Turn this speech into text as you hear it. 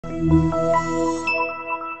You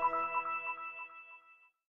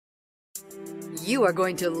are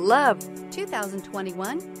going to love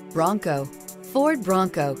 2021 Bronco. Ford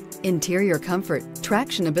Bronco. Interior comfort,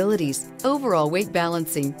 traction abilities, overall weight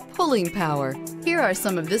balancing, pulling power. Here are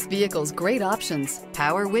some of this vehicle's great options: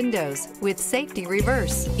 power windows with safety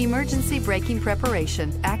reverse, emergency braking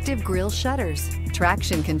preparation, active grille shutters,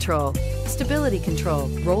 traction control, stability control,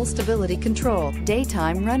 roll stability control,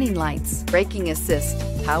 daytime running lights, braking assist,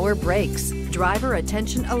 power brakes, driver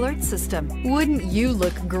attention alert system. Wouldn't you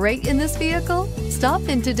look great in this vehicle? Stop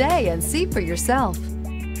in today and see for yourself.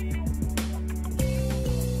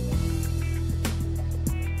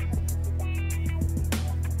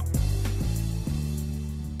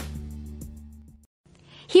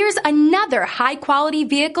 Here's another high-quality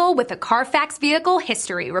vehicle with a Carfax Vehicle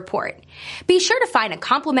History Report. Be sure to find a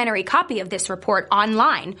complimentary copy of this report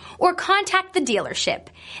online or contact the dealership.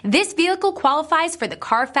 This vehicle qualifies for the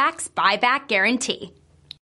Carfax Buyback Guarantee.